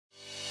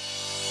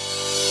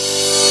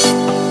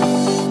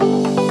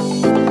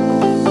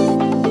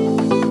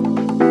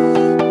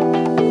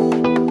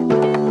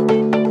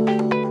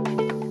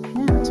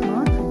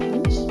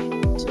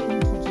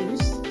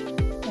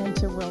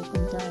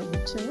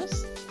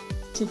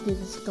to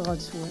give us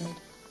God's word.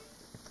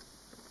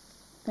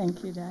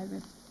 Thank you,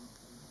 David.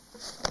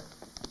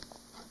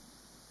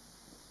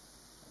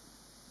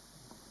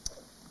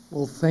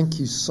 Well, thank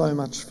you so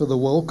much for the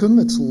welcome.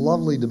 It's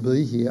lovely to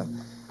be here.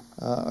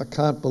 I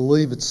can't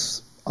believe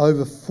it's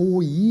over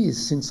 4 years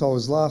since I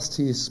was last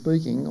here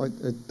speaking.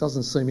 It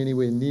doesn't seem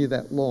anywhere near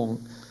that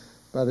long,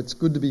 but it's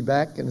good to be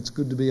back and it's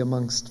good to be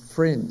amongst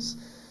friends.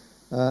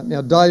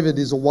 Now, David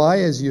is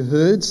away, as you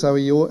heard, so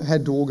he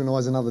had to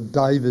organise another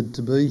David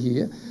to be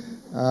here,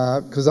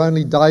 because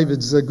only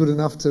David's good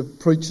enough to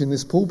preach in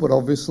this pulpit,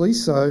 obviously,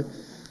 so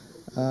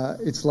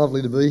it's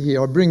lovely to be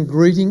here. I bring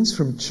greetings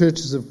from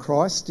Churches of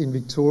Christ in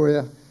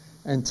Victoria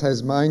and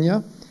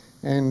Tasmania,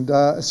 and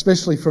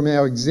especially from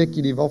our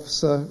Executive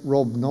Officer,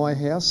 Rob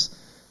Nyhouse,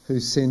 who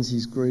sends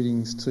his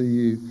greetings to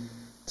you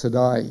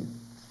today.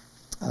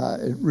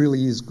 It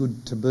really is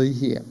good to be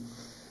here.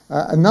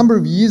 A number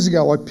of years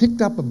ago, I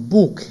picked up a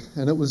book,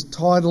 and it was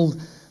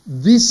titled,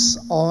 This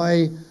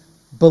I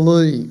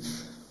Believe.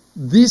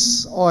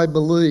 This I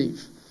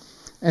Believe.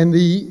 And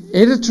the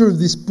editor of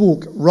this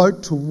book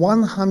wrote to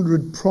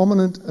 100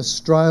 prominent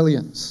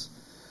Australians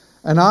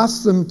and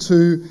asked them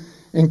to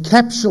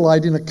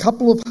encapsulate in a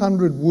couple of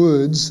hundred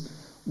words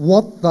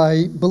what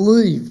they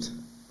believed.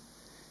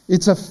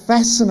 It's a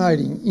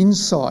fascinating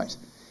insight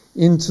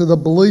into the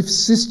belief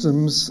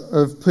systems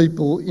of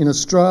people in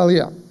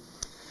Australia.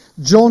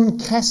 John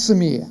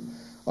Casimir,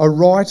 a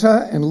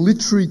writer and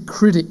literary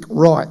critic,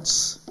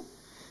 writes,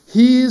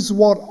 "Here's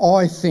what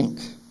I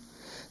think.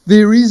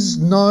 There is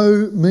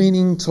no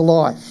meaning to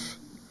life.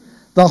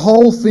 The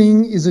whole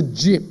thing is a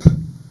jip,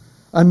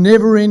 a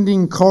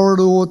never-ending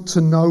corridor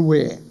to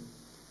nowhere.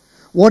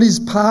 What is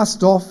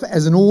passed off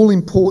as an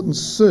all-important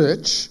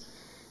search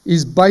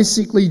is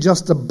basically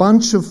just a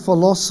bunch of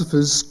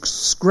philosophers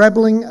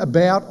scrabbling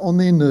about on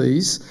their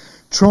knees,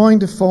 trying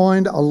to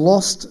find a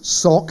lost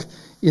sock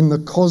in the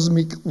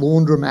cosmic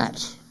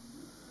laundromat.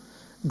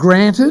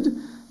 Granted,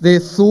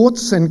 their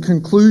thoughts and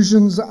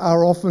conclusions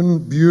are often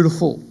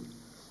beautiful,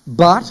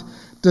 but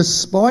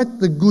despite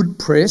the good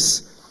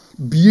press,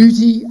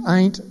 beauty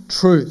ain't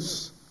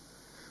truth.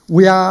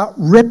 We are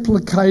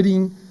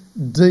replicating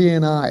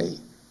DNA,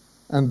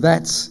 and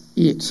that's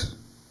it.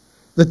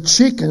 The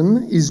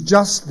chicken is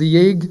just the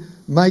egg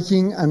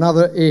making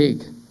another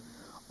egg.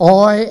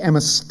 I am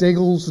a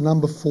Steggles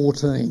number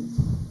 14.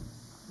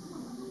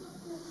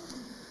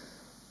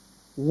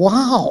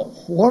 Wow,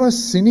 what a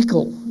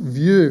cynical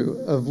view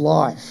of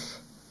life.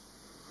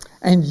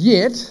 And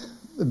yet,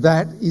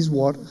 that is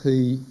what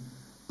he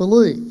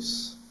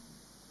believes.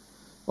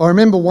 I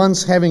remember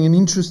once having an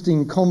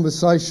interesting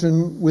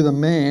conversation with a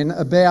man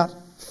about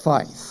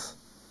faith.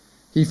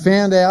 He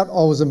found out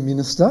I was a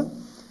minister,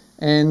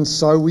 and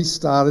so we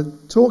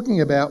started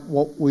talking about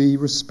what we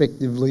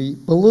respectively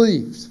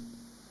believed.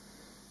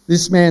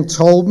 This man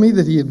told me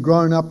that he had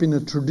grown up in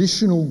a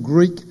traditional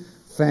Greek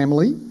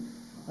family.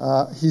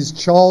 His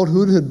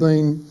childhood had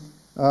been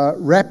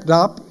wrapped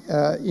up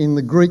in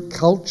the Greek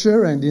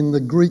culture and in the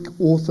Greek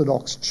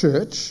Orthodox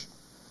Church.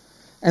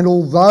 And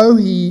although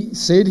he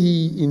said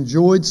he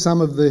enjoyed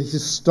some of the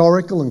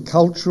historical and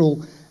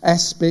cultural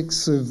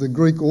aspects of the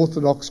Greek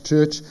Orthodox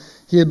Church,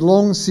 he had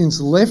long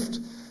since left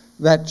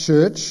that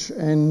church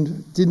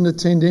and didn't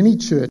attend any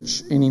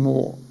church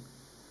anymore.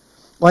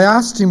 I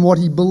asked him what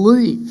he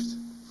believed,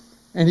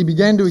 and he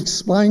began to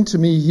explain to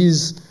me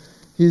his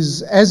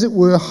as it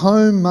were,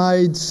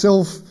 homemade,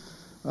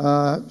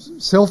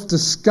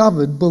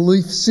 self-discovered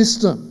belief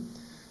system,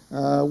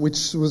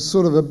 which was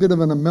sort of a bit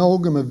of an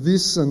amalgam of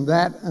this and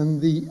that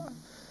and the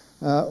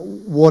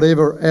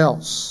whatever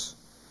else.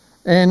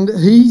 And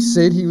he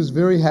said he was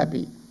very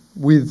happy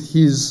with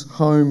his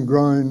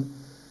homegrown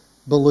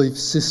belief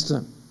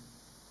system.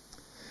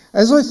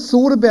 As I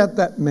thought about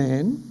that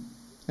man,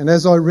 and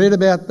as I read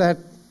about that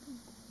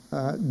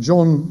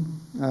John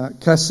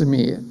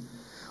Casimir,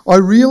 I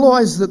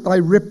realise that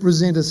they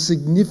represent a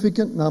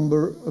significant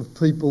number of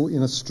people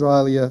in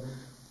Australia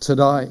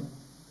today.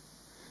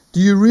 Do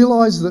you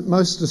realise that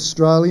most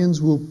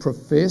Australians will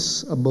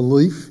profess a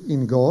belief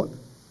in God?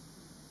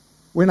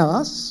 When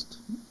asked,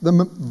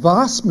 the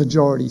vast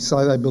majority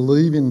say they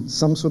believe in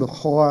some sort of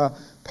higher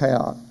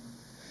power.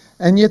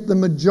 And yet the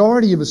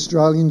majority of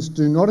Australians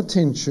do not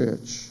attend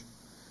church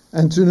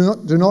and do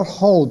not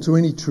hold to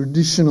any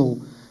traditional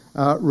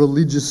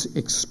religious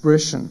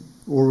expression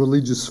or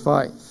religious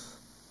faith.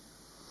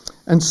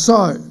 And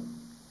so,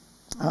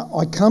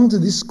 I come to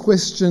this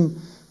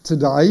question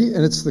today,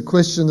 and it's the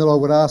question that I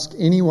would ask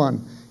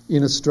anyone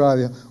in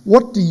Australia.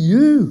 What do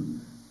you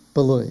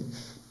believe?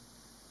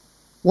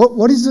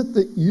 What is it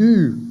that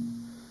you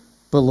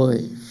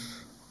believe?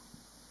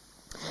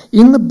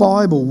 In the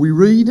Bible, we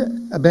read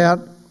about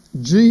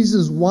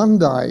Jesus one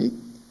day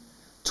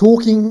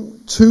talking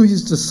to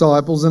his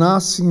disciples and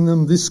asking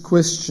them this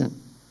question: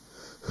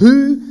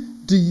 who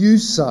do you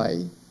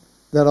say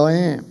that I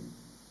am?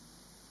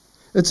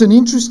 It's an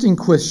interesting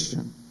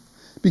question,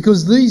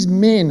 because these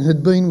men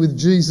had been with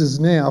Jesus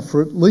now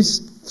for at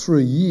least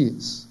 3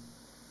 years.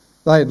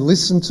 They had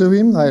listened to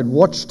him, they had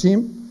watched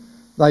him,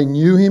 they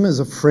knew him as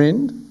a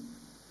friend.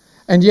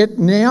 And yet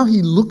now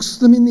he looks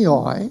them in the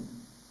eye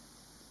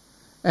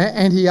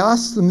and he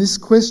asks them this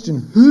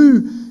question: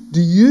 who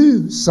do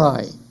you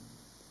say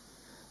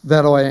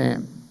that I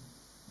am?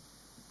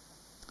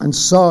 And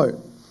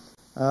so,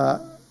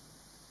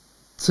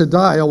 today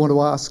I want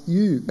to ask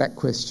you that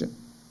question.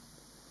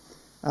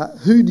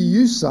 Who do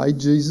you say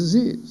Jesus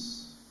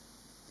is?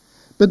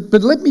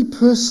 But let me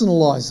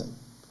personalise it.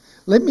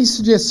 Let me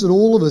suggest that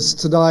all of us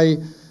today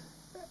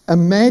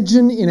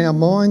imagine in our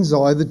mind's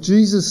eye that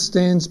Jesus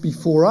stands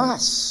before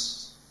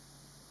us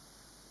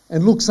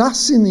and looks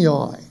us in the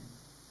eye.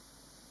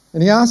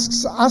 And he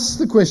asks us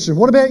the question,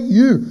 what about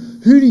you?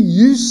 Who do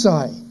you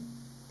say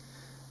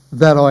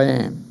that I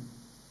am?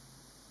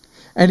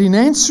 And in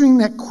answering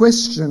that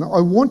question,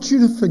 I want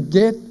you to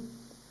forget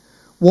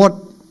what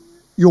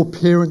your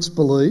parents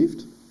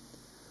believed,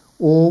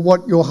 or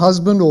what your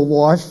husband or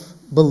wife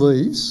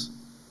believes,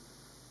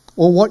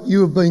 or what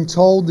you have been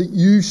told that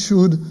you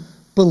should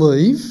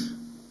believe,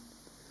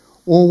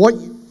 or what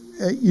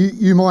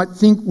you might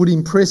think would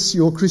impress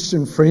your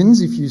Christian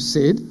friends if you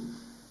said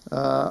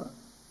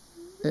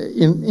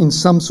in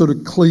some sort of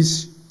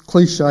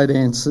cliched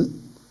answer.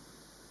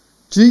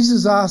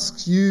 Jesus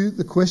asks you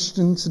the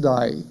question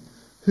today: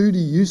 who do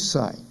you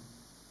say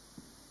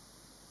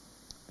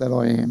that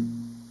I am?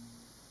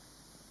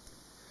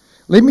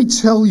 Let me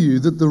tell you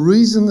that the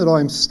reason that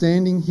I'm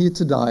standing here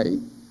today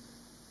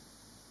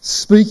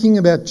speaking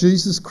about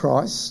Jesus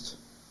Christ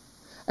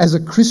as a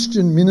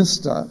Christian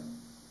minister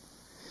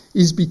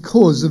is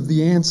because of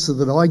the answer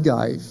that I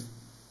gave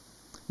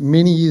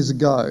many years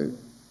ago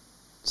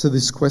to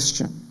this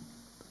question.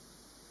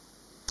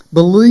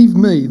 Believe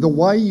me, the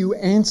way you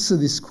answer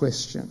this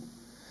question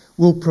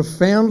will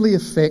profoundly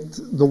affect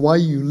the way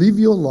you live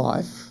your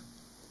life,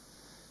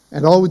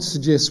 and I would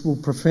suggest will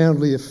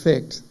profoundly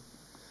affect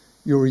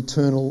your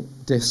eternal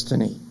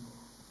destiny.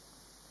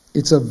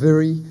 It's a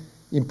very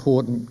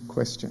important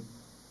question.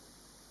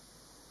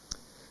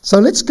 So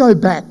let's go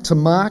back to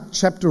Mark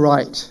chapter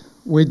 8,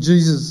 where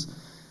Jesus,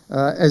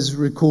 as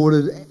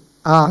recorded,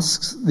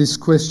 asks this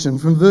question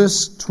from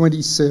verse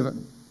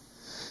 27.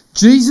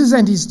 Jesus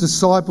and his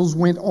disciples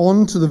went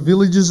on to the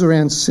villages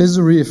around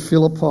Caesarea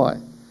Philippi,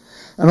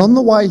 and on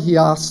the way he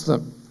asked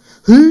them,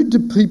 "Who do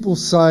people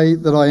say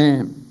that I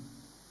am?"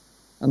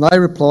 And they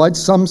replied,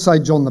 "Some say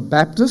John the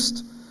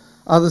Baptist,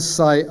 others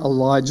say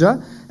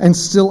Elijah, and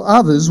still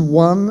others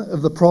one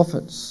of the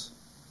prophets."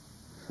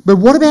 "But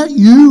what about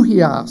you?"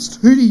 he asked.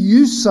 "Who do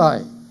you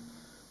say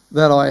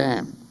that I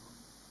am?"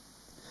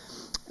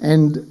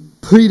 And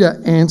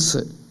Peter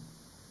answered,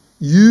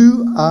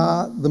 "You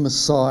are the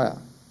Messiah."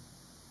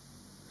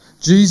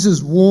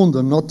 Jesus warned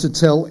them not to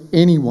tell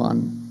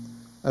anyone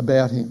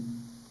about him.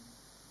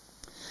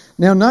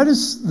 Now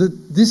notice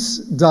that this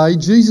day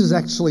Jesus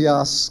actually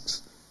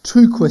asks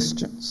two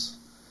questions.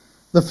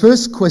 The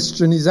first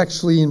question is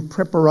actually in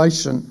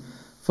preparation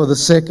for the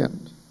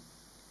second.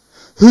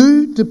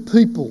 Who do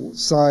people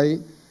say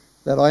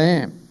that I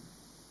am?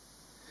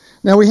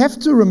 Now we have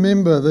to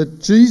remember that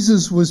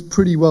Jesus was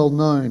pretty well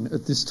known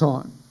at this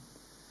time.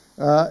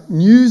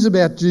 News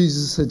about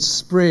Jesus had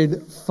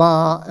spread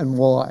far and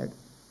wide.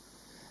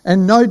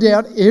 And no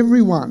doubt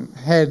everyone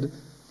had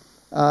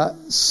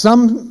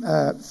some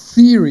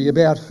theory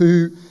about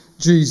who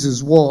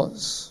Jesus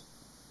was.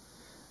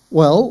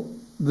 Well,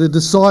 the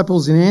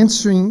disciples, in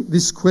answering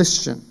this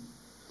question,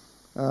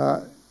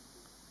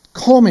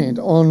 comment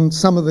on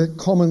some of the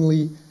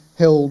commonly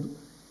held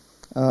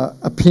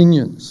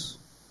opinions.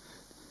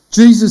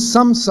 Jesus,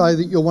 some say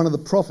that you're one of the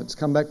prophets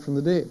come back from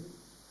the dead.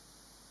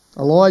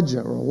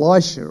 Elijah or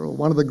Elisha or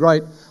one of the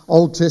great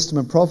Old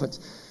Testament prophets.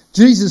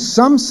 Jesus,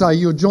 some say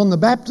you're John the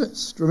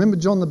Baptist. Remember,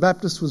 John the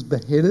Baptist was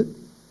beheaded?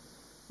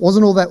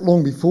 Wasn't all that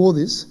long before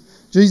this.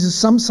 Jesus,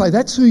 some say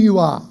that's who you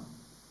are.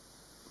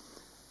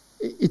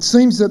 It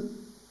seems that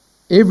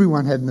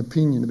everyone had an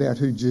opinion about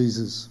who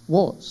Jesus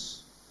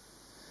was.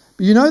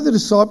 But you know, the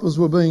disciples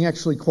were being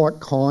actually quite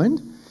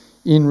kind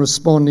in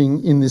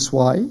responding in this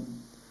way.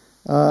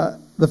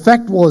 The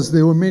fact was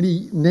there were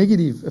many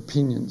negative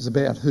opinions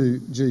about who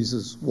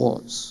Jesus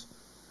was.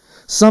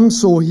 Some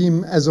saw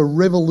him as a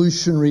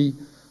revolutionary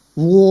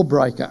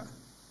lawbreaker.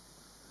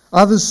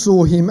 Others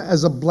saw him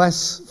as a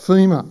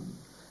blasphemer,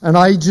 an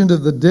agent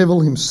of the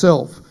devil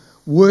himself,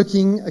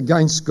 working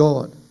against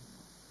God.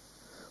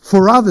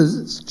 For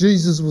others,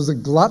 Jesus was a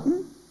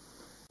glutton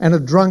and a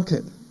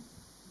drunkard,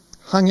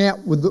 hung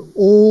out with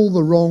all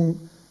the wrong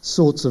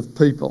sorts of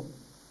people.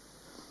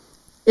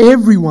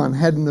 Everyone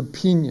had an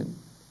opinion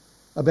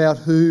about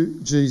who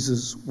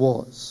Jesus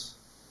was.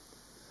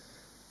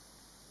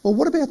 Well,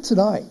 what about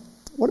today?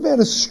 What about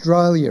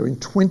Australia in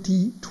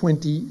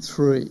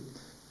 2023?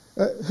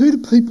 Who do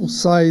people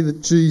say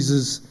that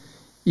Jesus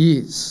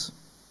is?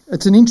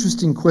 It's an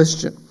interesting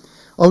question.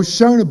 I was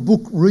shown a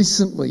book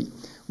recently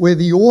where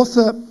the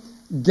author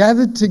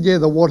gathered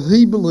together what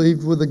he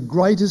believed were the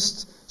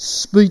greatest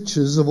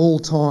speeches of all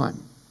time.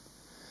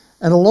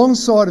 And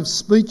alongside of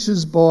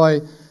speeches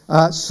by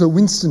Sir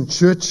Winston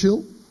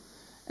Churchill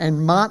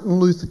and Martin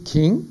Luther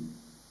King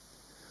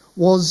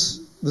was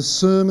the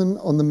Sermon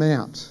on the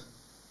Mount.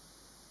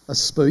 a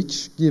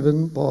speech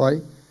given by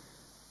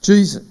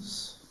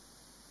Jesus.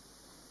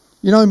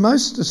 You know,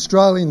 most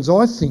Australians,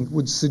 I think,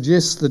 would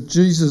suggest that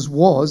Jesus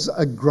was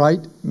a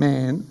great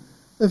man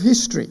of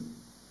history,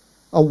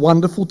 a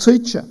wonderful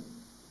teacher,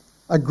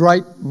 a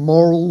great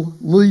moral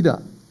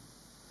leader.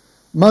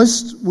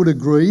 Most would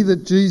agree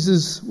that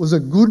Jesus was a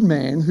good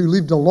man who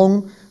lived a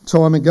long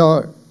time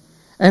ago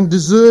and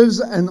deserves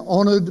an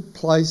honoured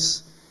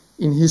place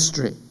in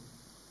history.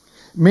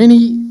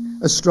 Many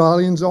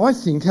Australians, I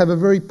think, have a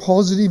very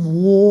positive,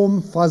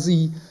 warm,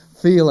 fuzzy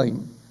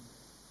feeling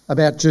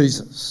about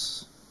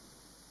Jesus.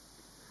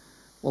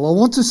 Well, I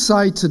want to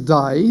say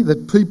today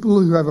that people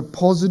who have a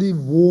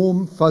positive,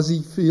 warm,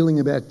 fuzzy feeling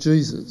about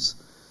Jesus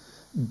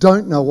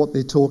don't know what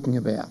they're talking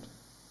about.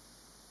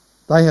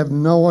 They have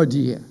no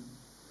idea.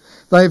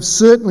 They have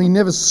certainly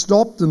never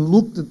stopped and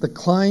looked at the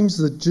claims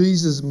that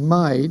Jesus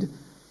made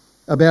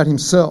about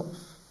himself.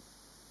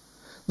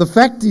 The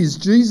fact is,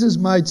 Jesus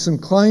made some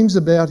claims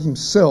about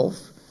himself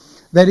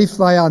that, if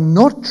they are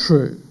not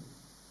true,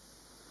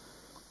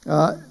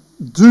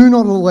 do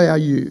not allow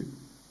you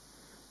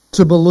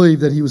to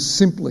believe that he was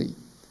simply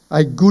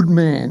a good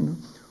man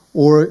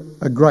or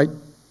a great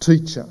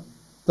teacher.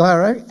 They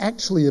are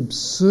actually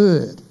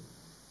absurd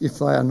if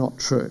they are not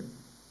true.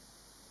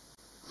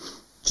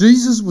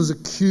 Jesus was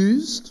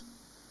accused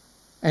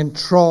and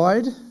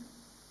tried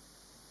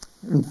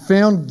and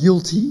found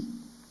guilty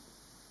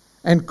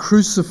and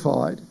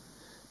crucified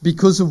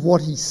because of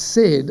what he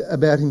said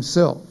about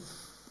himself.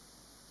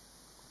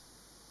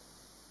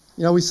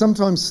 You know, we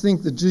sometimes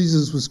think that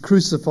Jesus was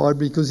crucified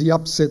because he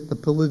upset the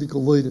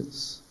political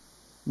leaders.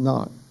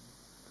 No.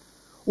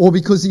 Or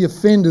because he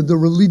offended the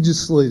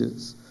religious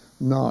leaders.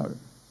 No.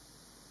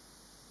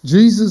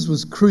 Jesus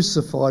was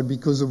crucified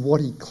because of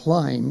what he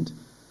claimed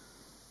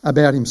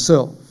about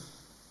himself.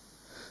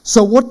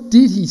 So what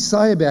did he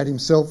say about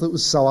himself that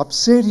was so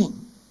upsetting?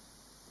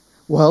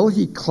 Well,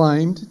 he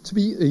claimed to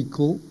be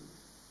equal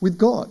with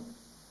God.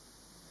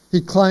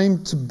 He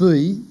claimed to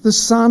be the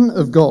Son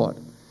of God.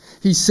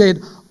 He said,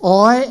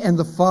 I and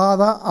the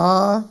Father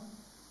are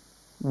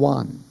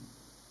one.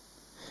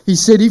 He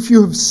said, if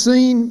you have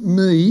seen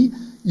me,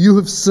 you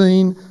have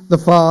seen the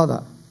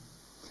Father.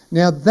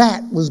 Now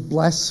that was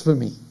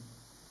blasphemy.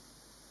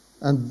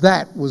 And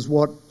that was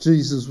what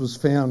Jesus was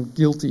found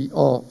guilty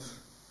of.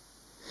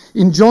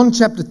 In John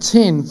chapter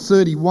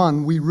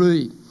 10:31, we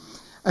read,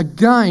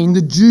 again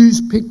the Jews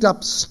picked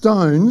up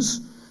stones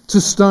to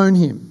stone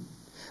him.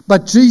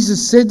 But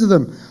Jesus said to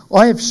them,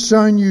 I have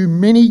shown you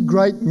many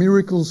great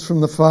miracles from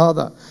the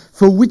Father.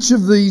 For which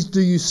of these do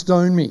you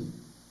stone me?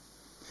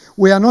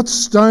 We are not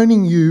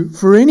stoning you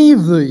for any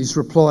of these,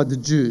 replied the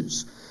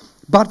Jews,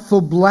 but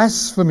for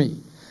blasphemy,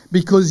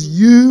 because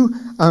you,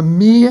 a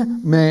mere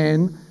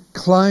man,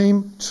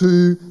 claim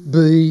to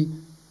be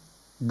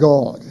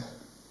God.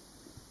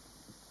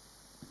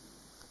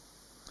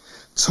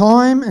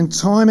 Time and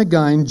time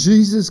again,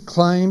 Jesus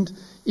claimed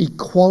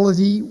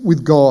equality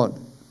with God,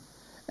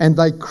 and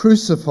they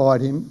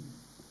crucified him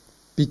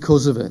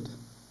because of it.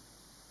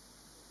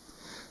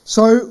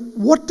 So,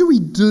 what do we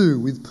do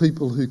with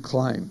people who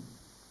claim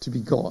to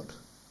be God?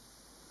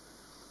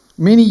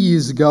 Many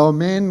years ago, a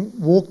man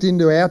walked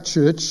into our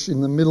church in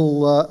the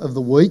middle of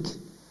the week,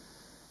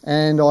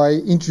 and I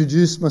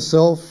introduced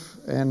myself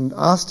and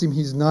asked him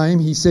his name.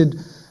 He said,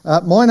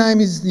 my name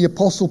is the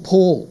Apostle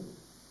Paul.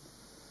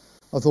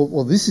 I thought,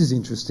 well, this is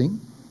interesting.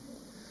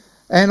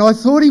 And I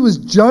thought he was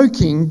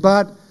joking,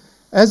 but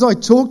as I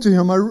talked to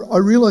him, I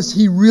realised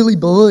he really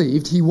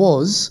believed he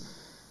was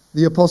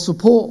the Apostle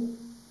Paul.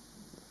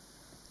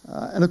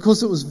 And of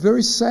course it was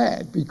very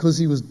sad because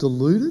he was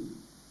deluded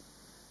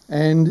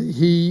and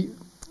he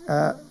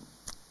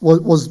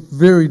was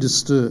very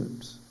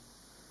disturbed.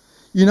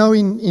 You know,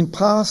 in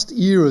past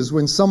eras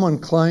when someone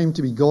claimed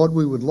to be God,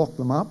 we would lock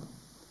them up.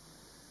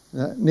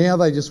 Now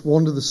they just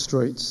wander the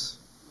streets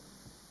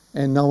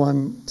and no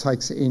one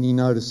takes any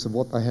notice of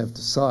what they have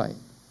to say.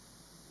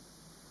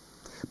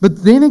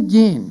 But then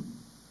again,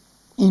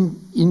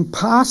 in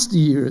past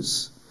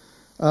years,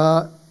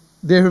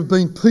 there have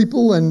been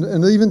people,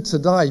 and even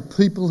today,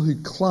 people who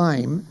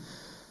claim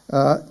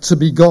to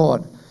be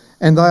God,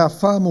 and they are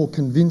far more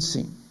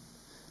convincing.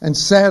 And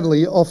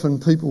sadly, often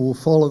people will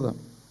follow them.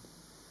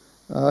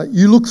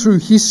 You look through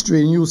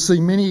history and you'll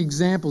see many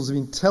examples of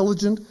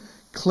intelligent,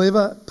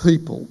 clever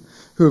people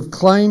who have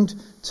claimed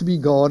to be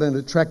God and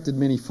attracted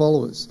many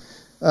followers.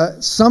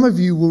 Some of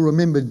you will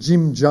remember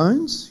Jim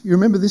Jones. You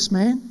remember this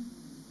man?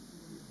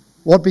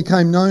 What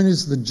became known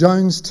as the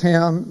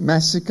Jonestown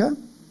Massacre.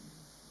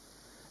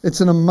 It's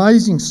an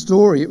amazing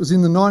story. It was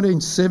in the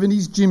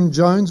 1970s. Jim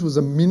Jones was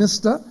a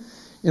minister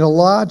in a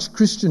large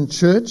Christian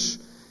church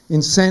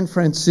in San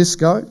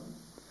Francisco.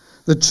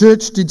 The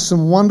church did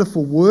some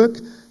wonderful work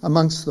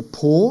amongst the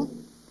poor.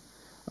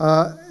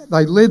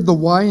 They led the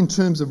way in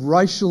terms of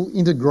racial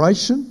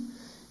integration.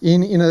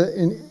 In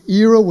an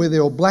era where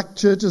there were black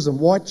churches and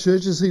white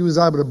churches, he was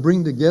able to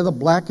bring together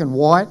black and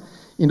white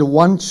into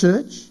one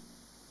church.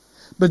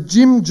 But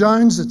Jim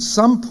Jones at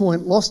some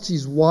point lost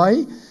his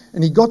way,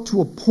 and he got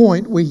to a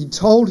point where he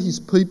told his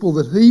people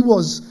that he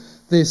was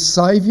their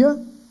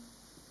saviour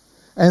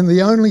and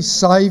the only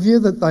saviour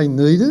that they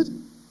needed.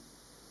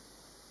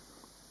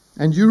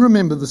 And you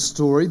remember the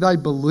story. They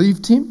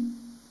believed him.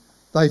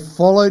 They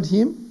followed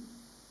him.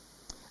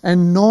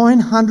 And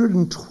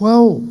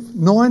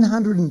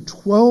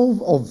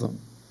 912 of them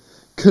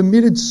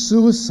committed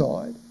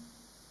suicide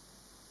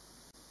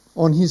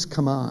on his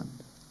command.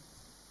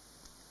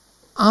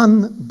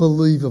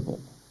 Unbelievable.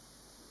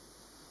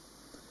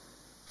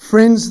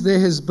 Friends, there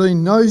has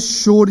been no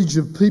shortage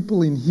of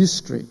people in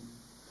history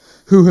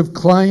who have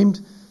claimed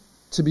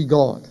to be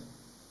God.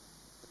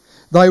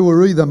 They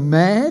were either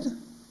mad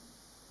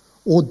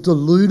or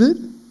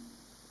deluded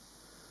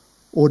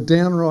or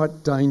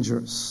downright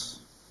dangerous.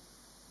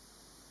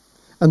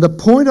 And the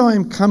point I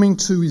am coming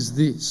to is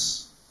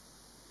this.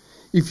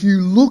 If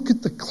you look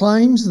at the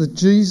claims that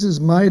Jesus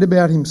made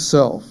about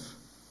himself,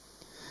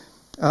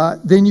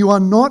 then you are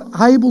not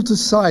able to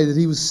say that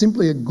he was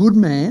simply a good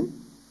man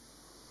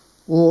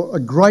or a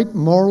great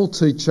moral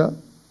teacher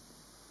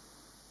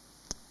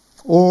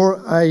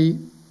or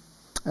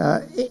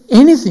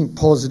anything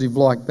positive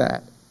like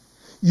that.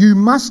 You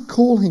must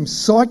call him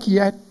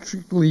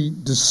psychiatrically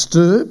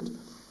disturbed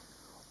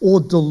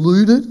or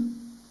deluded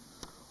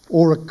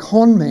or a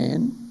con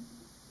man,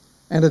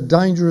 and a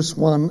dangerous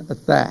one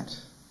at that.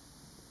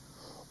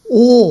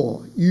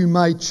 Or you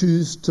may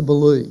choose to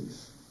believe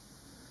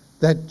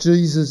that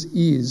Jesus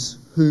is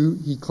who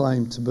he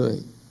claimed to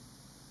be.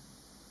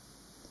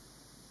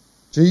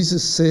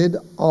 Jesus said,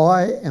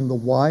 "I am the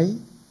way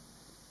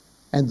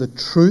and the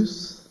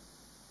truth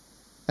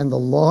and the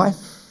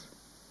life.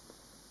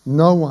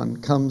 No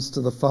one comes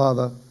to the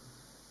Father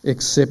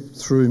except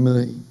through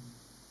me."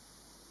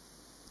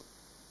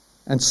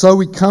 And so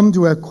we come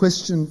to our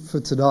question for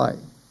today.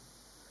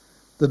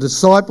 The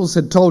disciples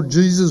had told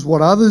Jesus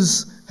what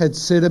others had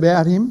said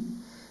about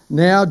him.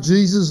 Now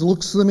Jesus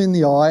looks them in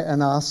the eye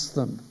and asks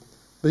them,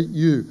 "But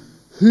you,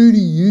 who do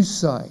you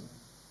say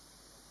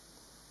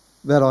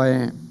that I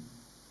am?"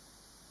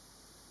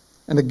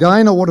 And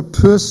again, I want to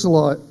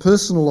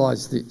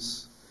personalise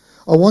this.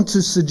 I want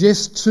to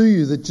suggest to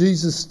you that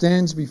Jesus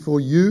stands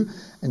before you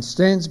and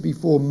stands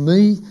before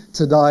me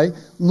today,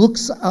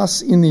 looks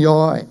us in the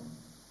eye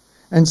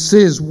and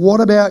says, "What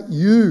about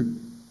you?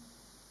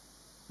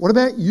 What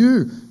about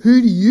you?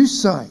 Who do you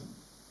say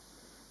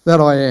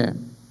that I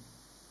am?"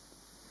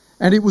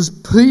 And it was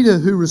Peter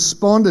who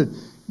responded,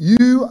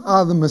 "You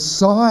are the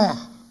Messiah."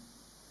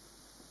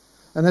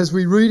 And as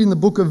we read in the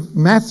book of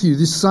Matthew,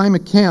 this same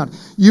account,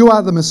 "You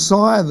are the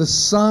Messiah, the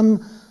Son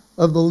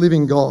of the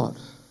living God."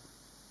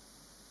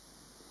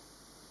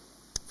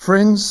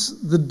 Friends,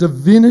 the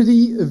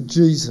divinity of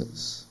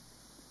Jesus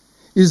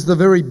is the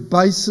very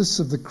basis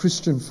of the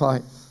Christian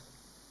faith.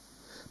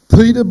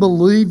 Peter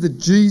believed that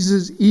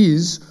Jesus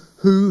is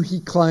who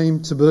he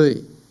claimed to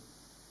be.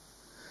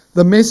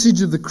 The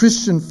message of the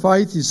Christian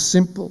faith is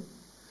simple.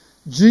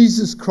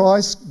 Jesus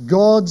Christ,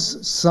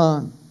 God's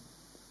Son,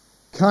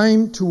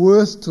 came to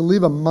earth to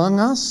live among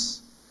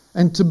us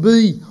and to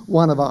be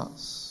one of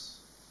us.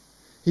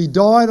 He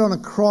died on a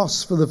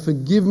cross for the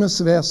forgiveness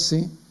of our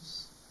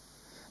sins,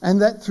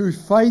 and that through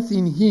faith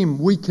in him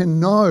we can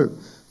know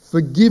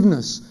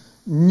forgiveness,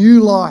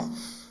 new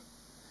life,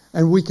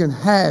 and we can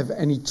have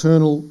an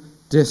eternal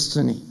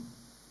destiny.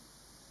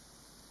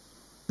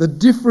 The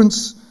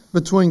difference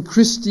between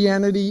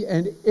Christianity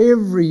and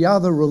every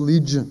other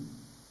religion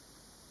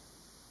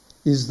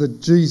is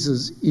that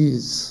Jesus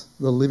is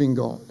the living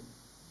God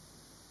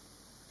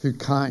who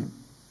came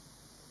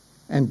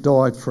and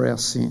died for our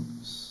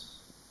sins.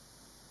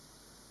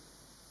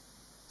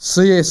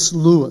 C.S.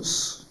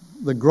 Lewis,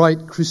 the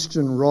great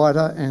Christian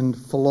writer and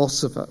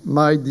philosopher,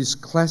 made this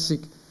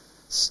classic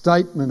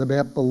statement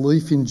about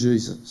belief in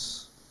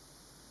Jesus.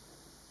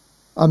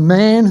 A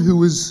man who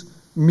was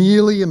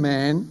merely a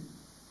man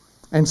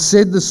and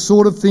said the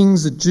sort of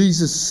things that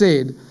Jesus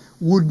said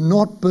would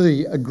not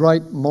be a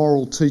great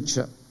moral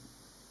teacher.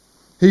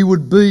 He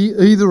would be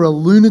either a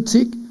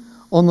lunatic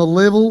on the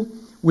level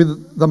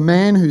with the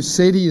man who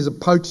said he is a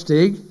poached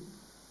egg,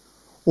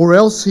 or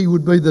else he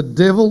would be the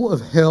devil of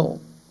hell.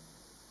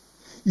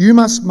 You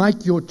must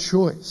make your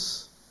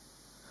choice.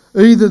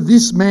 Either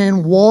this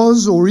man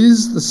was or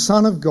is the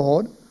Son of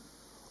God,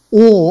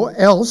 or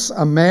else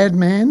a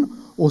madman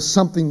or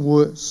something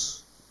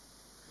worse.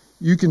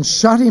 You can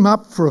shut him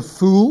up for a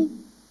fool,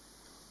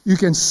 you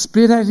can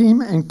spit at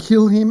him and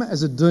kill him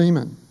as a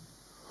demon,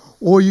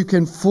 or you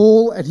can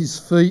fall at his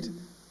feet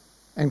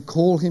and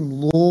call him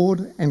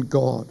Lord and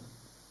God.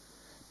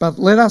 But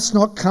let us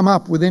not come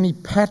up with any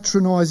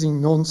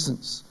patronising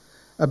nonsense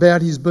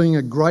about his being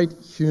a great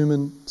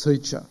human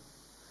teacher.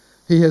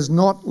 He has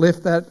not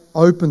left that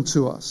open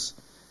to us.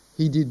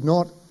 He did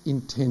not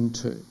intend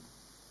to.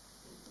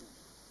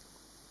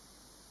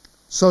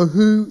 So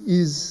who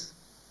is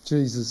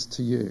Jesus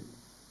to you?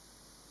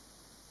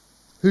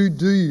 Who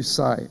do you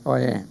say I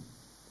am?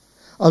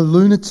 A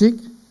lunatic?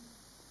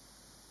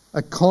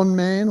 A con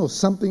man or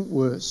something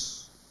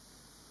worse?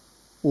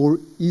 Or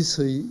is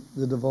he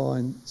the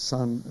divine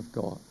Son of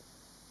God?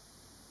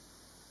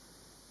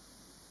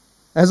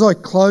 As I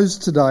close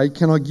today,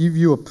 can I give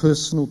you a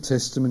personal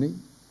testimony?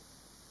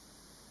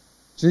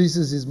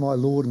 Jesus is my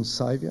Lord and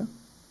Saviour.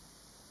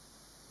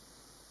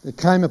 There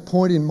came a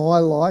point in my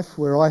life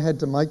where I had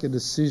to make a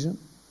decision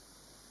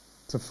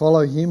to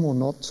follow him or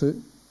not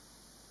to.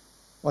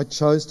 I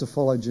chose to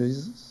follow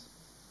Jesus.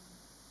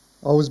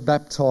 I was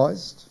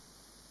baptised.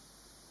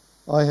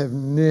 I have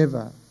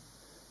never,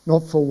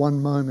 not for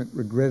one moment,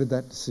 regretted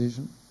that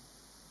decision.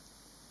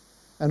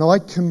 And I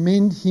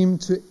commend him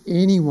to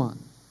anyone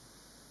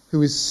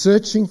who is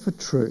searching for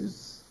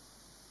truth,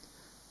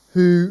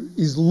 who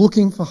is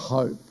looking for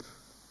hope,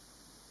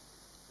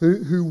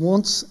 who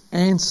wants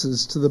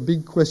answers to the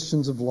big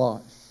questions of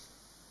life.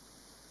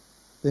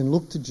 Then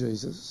look to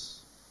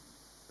Jesus,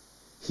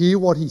 hear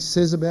what he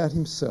says about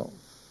himself,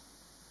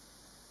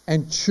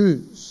 and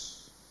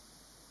choose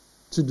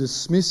to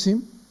dismiss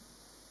him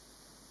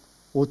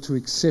or to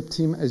accept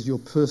him as your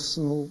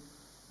personal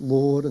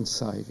Lord and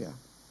Saviour.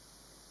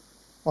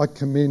 I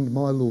commend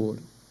my Lord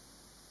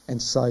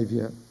and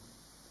Saviour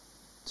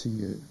to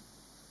you.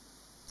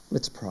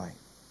 Let's pray.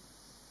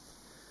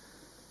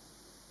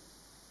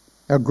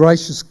 Our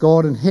gracious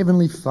God and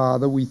Heavenly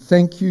Father, we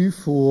thank you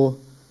for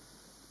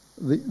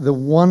the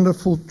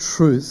wonderful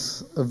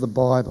truth of the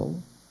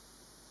Bible,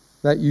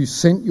 that you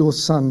sent your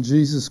Son,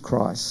 Jesus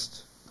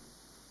Christ,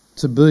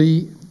 to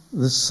be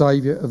the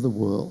Saviour of the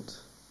world.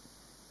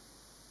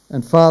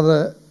 And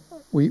Father,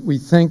 we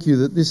thank you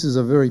that this is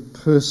a very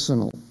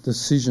personal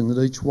decision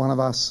that each one of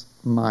us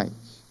make,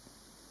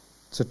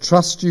 to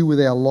trust you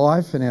with our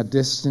life and our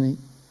destiny,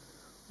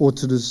 or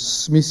to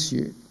dismiss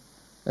you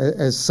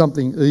as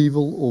something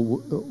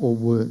evil or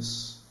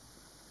worse.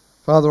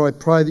 Father, I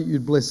pray that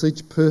you'd bless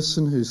each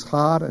person whose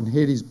heart and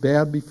head is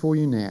bowed before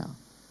you now.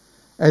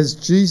 As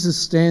Jesus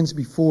stands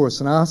before us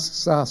and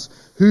asks us,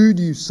 who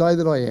do you say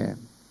that I am?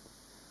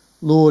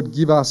 Lord,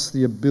 give us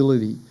the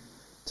ability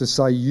to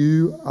say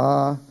you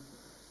are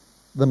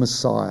the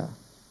Messiah,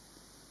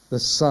 the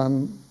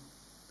Son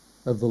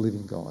of the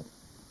living God.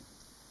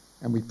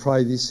 And we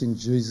pray this in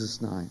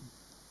Jesus' name.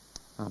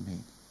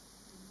 Amen.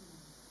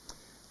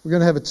 We're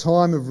going to have a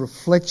time of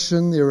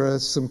reflection. There are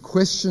some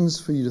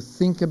questions for you to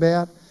think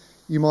about.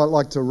 You might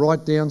like to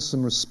write down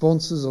some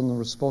responses on the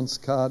response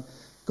card.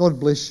 God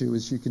bless you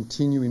as you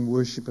continue in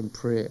worship and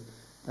prayer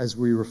as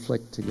we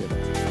reflect together.